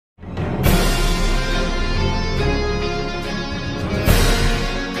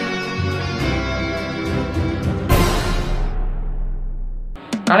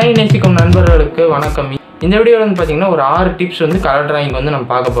கலை நேசிக்கும் நண்பர்களுக்கு வணக்கம். இந்த வீடியோவில் வந்து பார்த்தீங்கன்னா ஒரு 6 டிப்ஸ் வந்து கலர் டிராயிங் வந்து நம்ம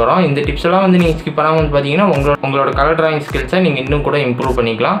பார்க்க போகிறோம். இந்த டிப்ஸ் எல்லாம் வந்து நீங்கள் ஸ்கிப் பண்ணாமல் வந்து பார்த்தீங்கன்னா உங்களோட கலர் டிராயிங் ஸ்கில்ஸை நீங்கள் இன்னும் கூட இம்ப்ரூவ்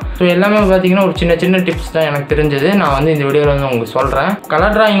பண்ணிக்கலாம். ஸோ எல்லாமே பார்த்தீங்கன்னா ஒரு சின்ன டிப்ஸ் தான் எனக்கு தெரிஞ்சது. நான் வந்து இந்த வீடியோவில் வந்து உங்களுக்கு சொல்கிறேன்.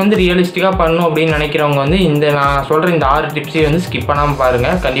 கலர் டிராயிங் வந்து ரியலிஸ்டிக்காக பண்ணணும் அப்படின்னு நினைக்கிறவங்க வந்து நான் சொல்கிற இந்த 6 டிப்ஸையும் வந்து ஸ்கிப் பண்ணாமல்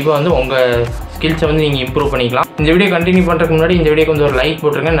பாருங்கள். கண்டிப்பாக வந்து உங்கள் ஸ்கில்ஸை வந்து நீங்கள் இம்ப்ரூவ் பண்ணிக்கலாம். இந்த வீடியோ கண்டினியூ பண்ணுறதுக்கு முன்னாடி இந்த வீடியோக்கு வந்து ஒரு லைக்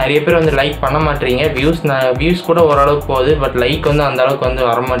போட்டுருங்க. நிறைய பேர் வந்து லைக் பண்ண மாட்டீங்க. வியூஸ் கூட ஓரளவுக்கு போகுது, பட் லைக் வந்து அந்த அளவுக்கு வந்து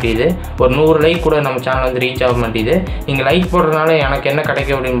வர மாட்டேங்குது. ஒரு 100 லைக் கூட நம்ம சேனல் வந்து ரீச் ஆக மாட்டேங்குது. நீங்கள் லைக் போடுறதுனால எனக்கு என்ன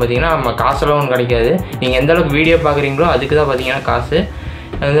கிடைக்கும் அப்படின்னு பார்த்தீங்கன்னா, நம்ம காசெல்லாம் ஒன்றும் கிடைக்காது. நீங்கள் எந்த அளவுக்கு வீடியோ பார்க்குறீங்களோ அதுக்கு தான் பார்த்தீங்கன்னா காசு.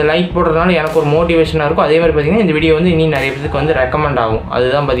 அந்த லைக் போடுறதுனால எனக்கு ஒரு மோட்டிவேஷனாக இருக்கும். அதே மாதிரி பார்த்தீங்கன்னா இந்த வீடியோ வந்து இன்னும் நிறைய பேருக்கு வந்து ரெக்கமெண்ட் ஆகும்.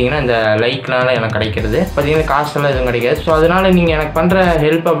 அதுதான் பார்த்தீங்கன்னா இந்த லைக்னால எனக்கு கிடைக்கிறது. பார்த்தீங்கன்னா காசெல்லாம் எதுவும் கிடைக்காது. ஸோ அதனால் நீங்கள் எனக்கு பண்ணுற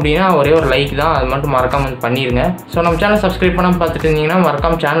ஹெல்ப் அப்படின்னா ஒரே ஒரு லைக் தான். அது மட்டும் மறக்காமல் வந்து பண்ணிடுங்க. ஸோ நம்ம சேனல் சப்ஸ்கிரைப் பண்ணாமல் பார்த்துட்டு இருந்தீங்கன்னா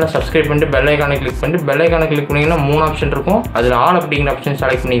மறக்காமல் சேனலை சப்ஸ்கிரைப் பண்ணிட்டு பெல் ஐக்கானை கிளிக் பண்ணிங்கன்னா 3 ஆப்ஷன் இருக்கும். அதில் ஆல் அப்படிங்கிற ஆப்ஷன்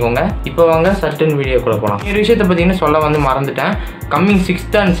செலக்ட் பண்ணிக்கோங்க. இப்போ வாங்க சர்டன் வீடியோக்குள்ளே போகலாம். இந்த விஷயத்தை பார்த்தீங்கன்னா சொல்ல வந்து மறந்துட்டேன். கம்மிங்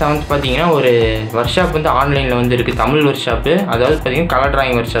 6th and 7th பார்த்தீங்கன்னா ஒரு ஒர்க் ஷாப் வந்து ஆன்லைனில் வந்து இருக்குது. தமிழ் ஒர்க் ஷாப்பு, அதாவது பார்த்தீங்கன்னா கலர்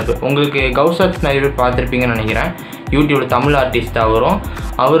டிராயிங் ஒர்க் ஷாப்பு. உங்களுக்கு கௌசாப்ஸ் நிறைய பேர் பார்த்துருப்பீங்கன்னு நினைக்கிறேன். யூடியூப்பில் தமிழ் ஆர்டிஸ்ட்டாக வரும்.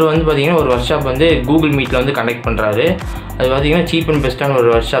 அவர் வந்து பார்த்தீங்கன்னா ஒரு ஒர்க் ஷாப் வந்து கூகுள் மீட்டில் வந்து கண்டக்ட் பண்ணுறாரு. அது பார்த்தீங்கன்னா சீப் அண்ட் பெஸ்ட்டான ஒரு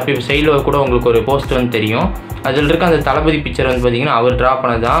ஒர்க் ஷாப். இப்போ சைடில் கூட உங்களுக்கு ஒரு போஸ்ட் வந்து தெரியும். அதில் இருக்க அந்த தளபதி பிக்சர் வந்து பார்த்தீங்கன்னா அவர் ட்ரா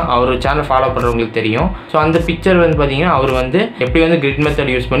பண்ணது தான். அவர் சேனல் ஃபாலோ பண்ணுறவங்களுக்கு தெரியும். ஸோ அந்த பிக்சர் வந்து பார்த்தீங்கன்னா அவர் வந்து எப்படி வந்து கிரிட் மெத்தட்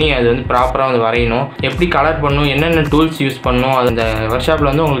யூஸ் பண்ணி அது வந்து ப்ராப்பராக வந்து வரையணும், எப்படி கலர் பண்ணணும், என்னென்ன டூல்ஸ் யூஸ் பண்ணணும், அந்த ஒர்க் ஷாப்பில்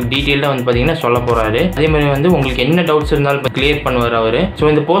வந்து உங்களுக்கு டீட்டெயிலாக வந்து பார்த்தீங்கன்னா சொல்ல போகிறாரு. அதே மாதிரி வந்து உங்களுக்கு என்ன டவுட்ஸ் இருந்தாலும் கிளியர் பண்ணுவார் அவர். ஸோ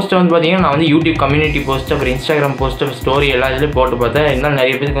இந்த போஸ்ட்டை வந்து பார்த்தீங்கன்னா நான் வந்து யூடியூப் கம்யூனிட்டி போஸ்ட், அப்புறம் இன்ஸ்டாகிராம் போஸ்ட், ஸ்டோரி எல்லா இதுலேயும் போட்டு பார்த்தேன். இன்னும்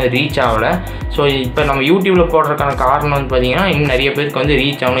நிறைய பேருக்கு வந்து ரீச் ஆகலை. ஸோ இப்போ நம்ம யூடியூப்பில் போடுறதுக்கான காரணம் வந்து பார்த்தீங்கன்னா இன்னும் நிறைய பேருக்கு வந்து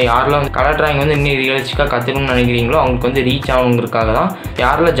ரீச் ஆகணும். யாரெல்லாம் வந்து கலர் டிராயிங் வந்து இன்னும் ரியலிஸ்டிக்காக கற்றுக்கணும்னு நினைக்கிறீங்களோ அவங்களுக்கு வந்து ரீச் ஆகணுங்கிறதுக்காக தான்.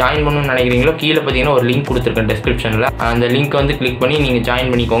 யாரெல்லாம் ஜாயின் பண்ணணும்னு நினைக்கிறீங்களோ கீழே பார்த்தீங்கன்னா ஒரு லிங்க் கொடுத்துருக்கேன் டிஸ்கிரிப்ஷனில். அந்த லிங்க் வந்து கிளிக் பண்ணி நீங்கள்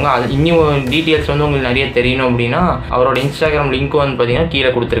ஜாயின் பண்ணிக்கோங்க. அது இன்னும் டீட்டெயில்ஸ் வந்து உங்களுக்கு நிறைய தெரியணும் அப்படின்னா அவரோட இன்ஸ்டாகிராம் லிங்க் வந்து பார்த்தீங்கன்னா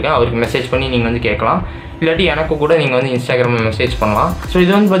கீழே கொடுத்துருக்கேன். அவருக்கு மெசேஜ் பண்ணி நீங்கள் வந்து கேட்கலாம். இல்லாட்டி எனக்கு கூட நீங்கள் வந்து இன்ஸ்டாகிராமில் மெசேஜ் பண்ணலாம். ஸோ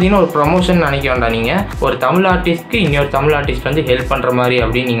இது வந்து பார்த்தீங்கன்னா ஒரு ப்ரமோஷன் நினைக்க வேண்டாம். நீங்கள் ஒரு தமிழ் ஆர்டிஸ்ட்க்கு இன்னொரு தமிழ் ஆர்டிஸ்ட் வந்து ஹெல்ப் பண்ணுற மாதிரி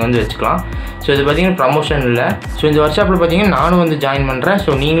அப்படின்னு நீங்கள் வந்து வச்சுக்கலாம். ஸோ இது பார்த்தீங்கன்னா ப்ரமோஷன் இல்லை. ஸோ இந்த ஒர்க் ஷாப்பில் பார்த்தீங்கன்னா நானும் வந்து ஜாயின் பண்ணுறேன்.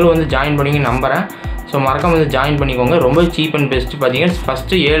 ஸோ நீங்களும் வந்து ஜாயின் பண்ணிங்க நம்புகிறேன். ஸோ மறக்காம வந்து ஜாயின் பண்ணிக்கோங்க. ரொம்ப சீப் அண்ட் பெஸ்ட்டு. பார்த்தீங்கன்னா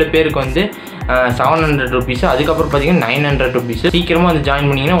ஃபஸ்ட்டு 7 பேருக்கு வந்து 700 rupees, அதுக்கப்புறம் பார்த்தீங்கன்னா 900 rupees. சீக்கிரமாக வந்து ஜாயின்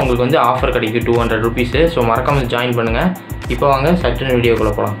பண்ணிங்கன்னா உங்களுக்கு வந்து ஆஃபர் கிடைக்கும் 200 rupees. ஸோ மறக்காம வந்து ஜாயின் பண்ணுங்கள். இப்போ வாங்க சர்டன்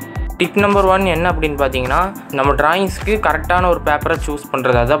வீடியோக்குள்ளே போகலாம். டிப் நம்பர் 1 என்ன அப்படின்னு பார்த்தீங்கன்னா, நம்ம டிராயிங்ஸ்க்கு கரெக்டான ஒரு பேப்பரை சூஸ்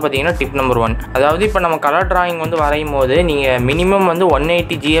பண்ணுறது. அதான் பார்த்தீங்கன்னா டிப் நம்பர் 1. அதாவது இப்போ நம்ம கலர் டிராயிங் வந்து வரையும் போது நீங்கள் மினிமம் வந்து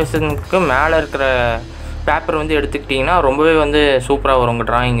 180 GSM மேலே இருக்கிற பேப்பர் வந்து எடுத்துக்கிட்டிங்கன்னா ரொம்பவே வந்து சூப்பராக வரும்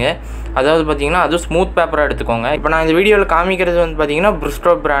உங்கள் டிராயிங்கு. அதாவது பார்த்தீங்கன்னா அதுவும் ஸ்மூத் பேப்பராக எடுத்துக்கோங்க. இப்போ நான் இந்த வீடியோவில் காமிக்கிறது வந்து பார்த்தீங்கன்னா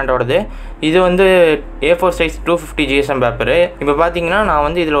பிரிஸ்டோ பிராண்டோடது. இது வந்து A4 சைஸ் 250 GSM பேப்பரு. இப்போ பார்த்தீங்கன்னா நான்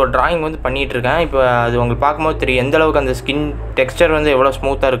வந்து இதில் ஒரு டிராயிங் வந்து பண்ணிகிட்ருக்கேன். இப்போ அது உங்களுக்கு பார்க்கும்போது தெரியும் எந்த அளவுக்கு அந்த ஸ்கின் டெக்ஸ்சர் வந்து எவ்வளோ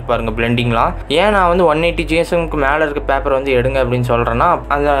ஸ்மூத்தாக இருக்குது பாருங்கள் பிளெண்டிங்லாம். ஏன் நான் வந்து 180 GSMக்கு மேலே இருக்க பேப்பர் வந்து எடுங்க அப்படின்னு சொல்கிறேன்னா,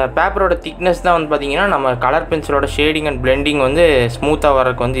 அந்த பேப்பரோட திக்னஸ் தான் வந்து பார்த்தீங்கன்னா நம்ம கலர் பென்சிலோட ஷேடிங் அண்ட் பிளெண்டிங் வந்து ஸ்மூத்தாக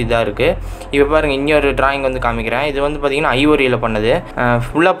வரக்கு வந்து இதாக இருக்குது. இப்போ பாருங்கள் இன்னொரு டிராயிங் வந்து காமிக்கிறேன். இது வந்து பார்த்தீங்கன்னா ஐவோரியில் பண்ணது.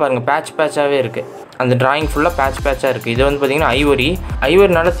 ஃபுல்லாக பாருங்கள் பேட்சாகவே இருக்குது. அந்த டிராயிங் ஃபுல்லாக பேட்சாக இருக்குது. இது வந்து பார்த்தீங்கன்னா ஐவோரி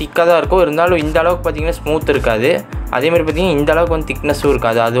நல்லா திக்காக தான் இருக்கும். இருந்தாலும் இந்த அளவுக்கு பார்த்தீங்கன்னா ஸ்மூத் இருக்காது. அதேமாதிரி பார்த்தீங்கன்னா இந்த அளவுக்கு வந்து திக்னஸும்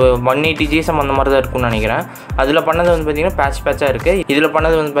இருக்காது. அது 180 GSM அந்த மாதிரி தான் இருக்கும்னு நினைக்கிறேன். அதில் பண்ணது வந்து பார்த்தீங்கன்னா பேட்சாக இருக்குது. இதில்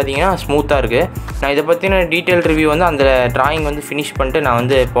பண்ணது வந்து பார்த்தீங்கன்னா ஸ்மூத்தாக இருக்குது. நான் இதை பற்றின டீட்டெயில் ரிவ்யூ வந்து அந்த டிராயிங் வந்து ஃபினிஷ் பண்ணிட்டு நான்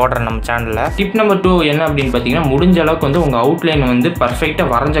வந்து போடுறேன் நம்ம சேனலில். டிப் நம்பர் 2 என்ன அப்படின்னு பார்த்தீங்கன்னா, முடிஞ்ச அளவுக்கு வந்து உங்கள் அவுட்லைன் வந்து பர்ஃபெக்டாக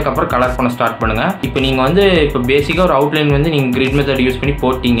வரைஞ்சக்கப்புறம் கலர் பண்ண ஸ்டார்ட் பண்ணுங்கள். இப்போ நீங்கள் வந்து இப்போ பேசிக்காக ஒரு அவுட்லைன் வந்து நீங்கள் கிரிட் மெத்தட் யூஸ் பண்ணி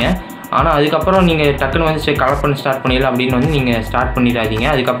போட்டிங்க. ஆனால் அதுக்கப்புறம் நீங்கள் டக்குன்னு வந்து கலர் பண்ண ஸ்டார்ட் பண்ணிடலாம் அப்படின்னு வந்து நீங்கள் ஸ்டார்ட் பண்ணிடாதீங்க.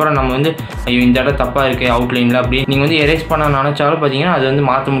 அதுக்கப்புறம் நம்ம வந்து இந்த இடம் தப்பாக இருக்குது அவுட்லைனில் அப்படி நீங்கள் வந்து எரேஸ் பண்ண நினச்சாலும் பார்த்தீங்கன்னா அது வந்து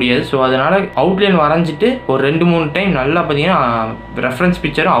மாற்ற முடியாது. ஸோ அதனால் அவுட்லைன் வரைஞ்சிட்டு ஒரு 2-3 டைம் நல்லா பார்த்தீங்கன்னா ரெஃபரன்ஸ்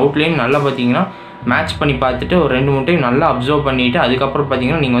பிக்சரும் அவுட்லைன் நல்லா பார்த்தீங்கன்னா மேட்ச் பண்ணி பார்த்துட்டு ஒரு 2-3 டைம் நல்லா அப்சர்வ் பண்ணிவிட்டு அதுக்கப்புறம்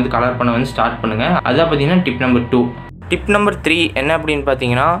பார்த்தீங்கன்னா நீங்கள் வந்து கலர் பண்ண வந்து ஸ்டார்ட் பண்ணுங்கள். அதான் பார்த்தீங்கன்னா டிப் நம்பர் 2. டிப் நம்பர் 3 என்ன அப்படின்னு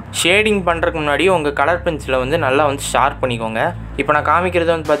பார்த்தீங்கன்னா, ஷேடிங் பண்ணுறதுக்கு முன்னாடி உங்கள் கலர் பென்சிலை வந்து நல்லா வந்து ஷார்ப் பண்ணிக்கோங்க. இப்போ நான்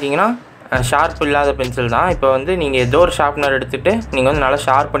காமிக்கிறது வந்து பார்த்தீங்கன்னா ஷார்ப் இல்லாத பென்சில் தான். இப்போ வந்து நீங்கள் ஏதோ ஒரு ஷார்ப்னர் எடுத்துகிட்டு நீங்கள் வந்து நல்லா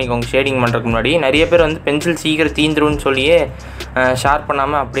ஷார்ப் பண்ணிக்கோங்க ஷேடிங் பண்ணுறதுக்கு முன்னாடி. நிறைய பேர் வந்து பென்சில் சீக்கிரம் தீந்துருன்னு சொல்லியே ஷார்ப்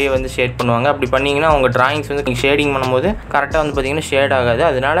பண்ணாமல் அப்படியே வந்து ஷேட் பண்ணுவாங்க. அப்படி பண்ணிங்கன்னா உங்கள் டிராயிங்ஸ் வந்து நீங்கள் ஷேடிங் பண்ணும்போது கரெக்டாக வந்து பார்த்திங்கன்னா ஷேட் ஆகாது.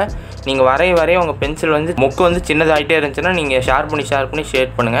 அதனால் நீங்கள் வரைய உங்கள் பென்சில் வந்து மொக்கு வந்து சின்னதாகிட்டே இருந்துச்சுன்னா நீங்கள் ஷார்ப் பண்ணி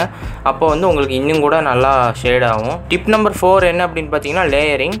ஷேட் பண்ணுங்கள். அப்போ வந்து உங்களுக்கு இன்னும் கூட நல்லா ஷேட் ஆகும். டிப் நம்பர் 4 என்ன அப்படின்னு பார்த்தீங்கன்னா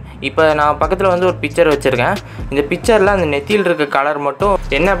லேயரிங். இப்போ நான் பக்கத்தில் வந்து ஒரு பிக்சர் வச்சுருக்கேன். இந்த பிக்சரில் அந்த நெத்தியில் இருக்க கலர் மட்டும்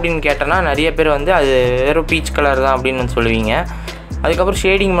என்ன அப்படின்னு கேட்டேன்னா நிறைய பேர் வந்து அது வெறும் பீச் கலர் தான் அப்படின்னு சொல்லுவீங்க. அதுக்கப்புறம்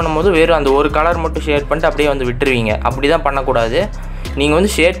ஷேடிங் பண்ணும்போது வெறும் அந்த ஒரு கலர் மட்டும் ஷேட் பண்ணிட்டு அப்படியே வந்து விட்டுருவீங்க. அப்படி தான் பண்ணக்கூடாது. நீங்கள்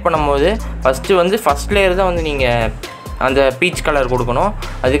வந்து ஷேட் பண்ணும்போது ஃபஸ்ட் லேயர் தான் வந்து நீங்கள் அந்த பீச் கலர் கொடுக்கணும்.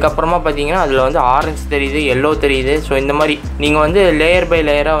 அதுக்கப்புறமா பார்த்தீங்கன்னா அதில் வந்து ஆரஞ்சு தெரியுது, எல்லோ தெரியுது. ஸோ இந்த மாதிரி நீங்கள் வந்து லேயர் பை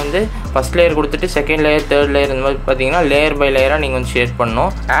லேயராக வந்து ஃபஸ்ட் லேயர் கொடுத்துட்டு செகண்ட் லேயர், தேர்ட் லேயர் இந்த மாதிரி பார்த்தீங்கன்னா லேயர் பை லேயராக நீங்கள் வந்து ஷேட்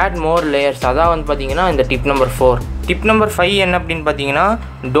பண்ணணும். ஆட் மோர் லேயர்ஸ், அதான் வந்து பார்த்தீங்கன்னா இந்த டிப் நம்பர் 4. டிப் நம்பர் 5 என்ன அப்படின்னு பார்த்தீங்கன்னா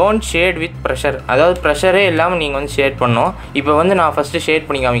டோன்ட் ஷேட் வித் ப்ரெஷர். அதாவது ப்ரெஷரே இல்லாமல் நீங்கள் வந்து ஷேட் பண்ணணும். இப்போ வந்து நான் ஃபஸ்ட்டு ஷேட்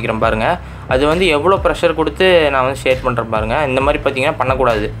பண்ணி காமிக்கிறேன் பாருங்கள். அது வந்து எவ்வளோ ப்ரெஷர் கொடுத்து நான் வந்து ஷேட் பண்ணுறேன் பாருங்கள். இந்த மாதிரி பார்த்தீங்கன்னா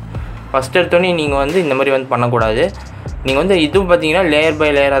பண்ணக்கூடாது. ஃபஸ்ட் எடுத்தோடனே நீங்கள் வந்து இந்த மாதிரி வந்து பண்ணக்கூடாது. நீங்கள் வந்து இதுவும் பார்த்தீங்கன்னா லேயர் பை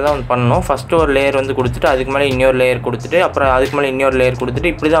லேயராக தான் வந்து பண்ணணும். ஃபஸ்ட்டு ஒரு லேயர் வந்து கொடுத்துட்டு அதுக்கு மேலே இன்னொரு லேயர் கொடுத்துட்டு அப்புறம் அதுக்கு மேலே இன்னொரு லேயர்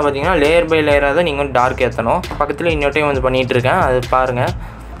கொடுத்துட்டு இப்படி தான் பார்த்தீங்கன்னா லேயர் பை லேயராக தான் நீங்கள் வந்து டார்க் ஏற்றணும். பக்கத்தில் இன்னொரு டைம் வந்து பண்ணிகிட்ருக்கேன், அது பாருங்கள்.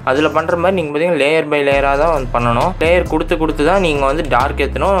 அதில் பண்ணுற மாதிரி நீங்கள் பார்த்தீங்கன்னா லேயர் பை லேயராக தான் வந்து பண்ணணும். லேயர் கொடுத்து தான் நீங்கள் வந்து டார்க்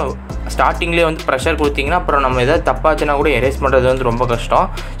ஏற்றணும். ஸ்டார்டிங்லேயே வந்து ப்ரெஷர் கொடுத்தீங்கன்னா அப்புறம் நம்ம எதாவது தப்பாச்சுன்னா கூட எரேஸ் பண்ணுறது வந்து ரொம்ப கஷ்டம்.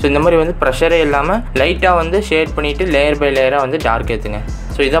 ஸோ இந்த மாதிரி வந்து ப்ரெஷரே இல்லாமல் லைட்டாக வந்து ஷேட் பண்ணிவிட்டு லேயர் பை லேயராக வந்து டார்க் ஏற்றுங்க.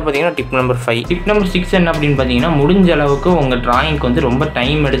 ஸோ இதான் பார்த்தீங்கன்னா டிப் நம்பர் 5. டிப் நம்பர் 6 என்ன அப்படின்னு பார்த்தீங்கன்னா முடிஞ்ச அளவுக்கு உங்கள் ட்ராயிங்க்கு வந்து ரொம்ப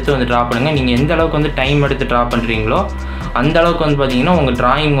டைம் எடுத்து வந்து ட்ரா பண்ணுங்கள். நீங்கள் எந்த அளவுக்கு வந்து டைம் எடுத்து ட்ரா பண்ணுறீங்களோ அந்த அளவுக்கு வந்து பார்த்தீங்கன்னா உங்கள்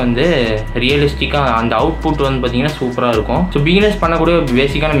ட்ராயிங் வந்து ரியலிஸ்டிக்காக அந்த அவுட்புட் வந்து பார்த்தீங்கன்னா சூப்பராக இருக்கும். ஸோ பிகினர்ஸ் பண்ணக்கூடிய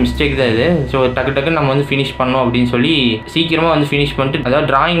பேசிக்கான மிஸ்டேக் தான் இது. ஸோ டக்கு நம்ம வந்து ஃபினிஷ் பண்ணணும் அப்படின்னு சொல்லி சீக்கிரமாக வந்து ஃபினிஷ் பண்ணிட்டு, அதாவது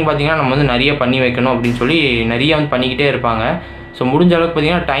ட்ராயிங் பார்த்தீங்கன்னா நம்ம வந்து நிறைய பண்ணி வைக்கணும் அப்படின்னு சொல்லி நிறைய வந்து பண்ணிக்கிட்டே இருப்பாங்க. ஸோ முடிஞ்ச அளவுக்கு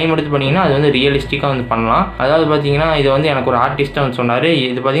பார்த்தீங்கன்னா டைம் எடுத்து பண்ணிங்கன்னா அது வந்து ரியலிஸ்டிக்காக வந்து பண்ணலாம். அதாவது பார்த்தீங்கன்னா இது வந்து எனக்கு ஒரு ஆர்டிஸ்ட்டாக வந்து சொன்னார்.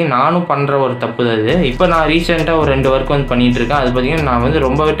 இது பார்த்தீங்கன்னா நானும் பண்ணுற ஒரு தப்பு தான் இது. இப்போ நான் ரீசெண்டாக ஒரு 2 ஒர்க் வந்து பண்ணிகிட்டு இருக்கேன். அது பார்த்தீங்கன்னா நான் வந்து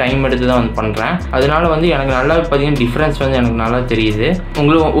ரொம்பவே டைம் எடுத்து தான் வந்து பண்ணுறேன். அதனால வந்து எனக்கு நல்லா பார்த்தீங்கன்னா டிஃப்ரென்ஸ் வந்து எனக்கு நல்லா தெரியுது.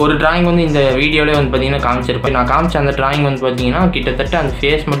 உங்களுக்கு ஒரு டிராயிங் வந்து இந்த வீடியோலேயே வந்து பார்த்தீங்கன்னா காமிச்சிருப்பேன். நான் காமிச்ச அந்த டிராயிங் வந்து பார்த்தீங்கன்னா கிட்டத்தட்ட அந்த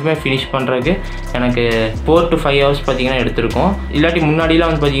ஃபேஸ் மட்டுமே ஃபினிஷ் பண்ணுறதுக்கு எனக்கு 4 to 5 hours பார்த்தீங்கன்னா எடுத்திருக்கும். இல்லாட்டி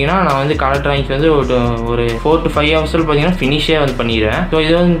முன்னாடிலாம் வந்து பார்த்தீங்கன்னா நான் வந்து கலர் டிராயிங்ஸ் வந்து ஒரு 4 to 5 hours பார்த்தீங்கன்னா ஃபினிஷே வந்து பண்ணிடுவேன். ஸோ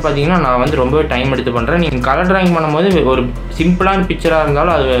இது வந்து பார்த்தீங்கன்னா நான் வந்து ரொம்பவே டைம் எடுத்து பண்ணுறேன். நீங்கள் கலர் டிராயிங் பண்ணும்போது ஒரு சிம்பிளான பிக்சராக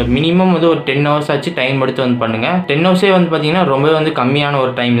இருந்தாலும் அது மினிமம் வந்து ஒரு 10 hours ஆச்சு டைம் எடுத்து வந்து பண்ணுங்கள். 10 hours வந்து பார்த்தீங்கன்னா ரொம்ப வந்து கம்மியான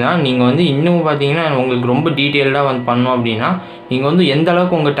ஒரு டைம் தான். நீங்கள் வந்து இன்னும் பார்த்தீங்கன்னா உங்களுக்கு ரொம்ப டீட்டெயில்டாக வந்து பண்ணணும் அப்படின்னா நீங்கள் வந்து எந்த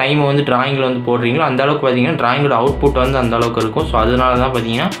அளவுக்கு உங்கள் டைமை வந்து டிராயிங்கில் வந்து போடுறீங்களோ அந்த அளவுக்கு பார்த்தீங்கன்னா டிராயிங்கோட அவுட்புட் வந்து அந்த அளவுக்கு இருக்கும். ஸோ அதனால தான்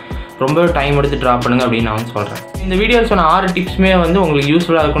பார்த்தீங்கன்னா ரொம்பவே டைம் எடுத்து ட்ரா பண்ணுங்கள் அப்படின்னு நான் வந்து சொல்கிறேன். இந்த வீடியோவில் சொன்ன 6 டிப்ஸுமே வந்து உங்களுக்கு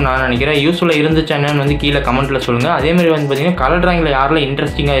யூஸ்ஃபுல்லாக இருக்கும்னு நான் நினைக்கிறேன். யூஸ்ஃபுல்லாக இருந்துச்சு என்னன்னு வந்து கீழே கமெண்ட்டில் சொல்லுங்கள். அதேமாதிரி வந்து பார்த்தீங்கன்னா கலர் டிராயிங்கில் யாரெல்லாம்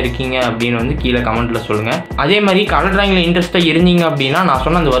இன்ட்ரெஸ்டிங்காக இருக்கீங்க அப்படின்னு வந்து கீழே கமெண்ட்டில் சொல்லுங்கள். அதே மாதிரி கலர் டிராயிங்கில் இன்ட்ரெஸ்ட்டாக இருந்தீங்க அப்படின்னா நான்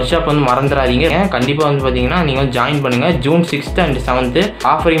சொன்ன அந்த ஒர்க் ஷாப் வந்து மறந்துடாதீங்க. கண்டிப்பாக வந்து பார்த்தீங்கன்னா நீங்கள் வந்து ஜாயின் பண்ணுங்கள். June 6th and 7th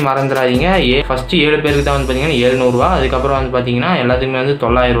ஆஃபரையும் மறந்துடாதீங்க. ஃபஸ்ட்டு 7 பேருக்கு தான் வந்து பார்த்தீங்கன்னா 700 ரூபா. அதுக்கப்புறம் வந்து பார்த்தீங்கன்னா எல்லாத்துக்குமே வந்து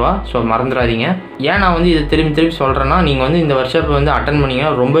 900 ரூபா. ஸோ மறந்துடாதீங்க. ஏன் நான் வந்து இதை திருப்பி சொல்கிறேன்னா நீங்கள் வந்து இந்த ஒர்க் ஷாப்பை வந்து அட்டன்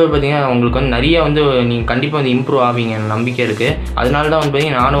பண்ணிங்கன்னா ரொம்பவே பார்த்தீங்கன்னா உங்களுக்கு வந்து நிறைய வந்து நீங்கள் கண்டிப்பாக வந்து இம்ப்ரூவ் ஆவீங்க நம்பிக்கை இருக்குது. அதனால தான் வந்து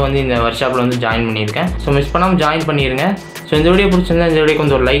பார்த்தீங்கன்னா நானும் வந்து இந்த ஒர்க் ஷாப்பில் வந்து ஜாயின் பண்ணியிருக்கேன். ஸோ மிஸ் பண்ணாமல் ஜாயின் பண்ணிடுங்க. ஸோ இந்த வீடியோ பிடிச்சிருந்தா இந்த வீடியோக்கு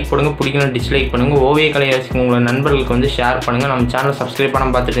வந்து ஒரு லைக் போடுங்க, பிடிக்கணும் டிஸ்லைக் பண்ணுங்கள். ஓவிய கலை ரசிக்கும் உங்களோட நண்பர்களுக்கு வந்து ஷேர் பண்ணுங்கள். நம்ம சேனலை சப்ஸ்கிரைப் பண்ண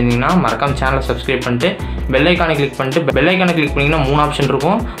பார்த்துட்டு இருந்தீங்கன்னா மறக்காம சேனலை சப்ஸ்கிரைப் பண்ணிட்டு பெல் ஐக்கானை கிளிக் பண்ணிங்கன்னா 3 ஆப்ஷன்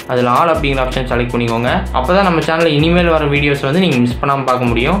இருக்கும். அதில் ஆல் அப்படிங்கிற ஆப்ஷன் செலக்ட் பண்ணிக்கோங்க. அப்போ தான் நம்ம சேனலில் இனிமேல் வர வீடியோஸ் வந்து நீங்கள் மிஸ் பண்ணாமல்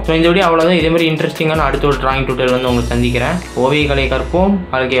பார்க்க முடியும். ஸோ இந்த வீடியோ அவ்வளோதான். இதே மாதிரி இன்ட்ரெஸ்டிங்கான அடுத்த ஒரு டிராயிங் டியூட்டோரியல் வந்து உங்களுக்கு சந்திக்கிறேன். ஓவிய கலை கற்போம்,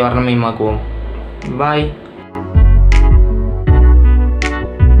 வாழ்க்கையை வர்ணமயமாக்குவோம். பாய்.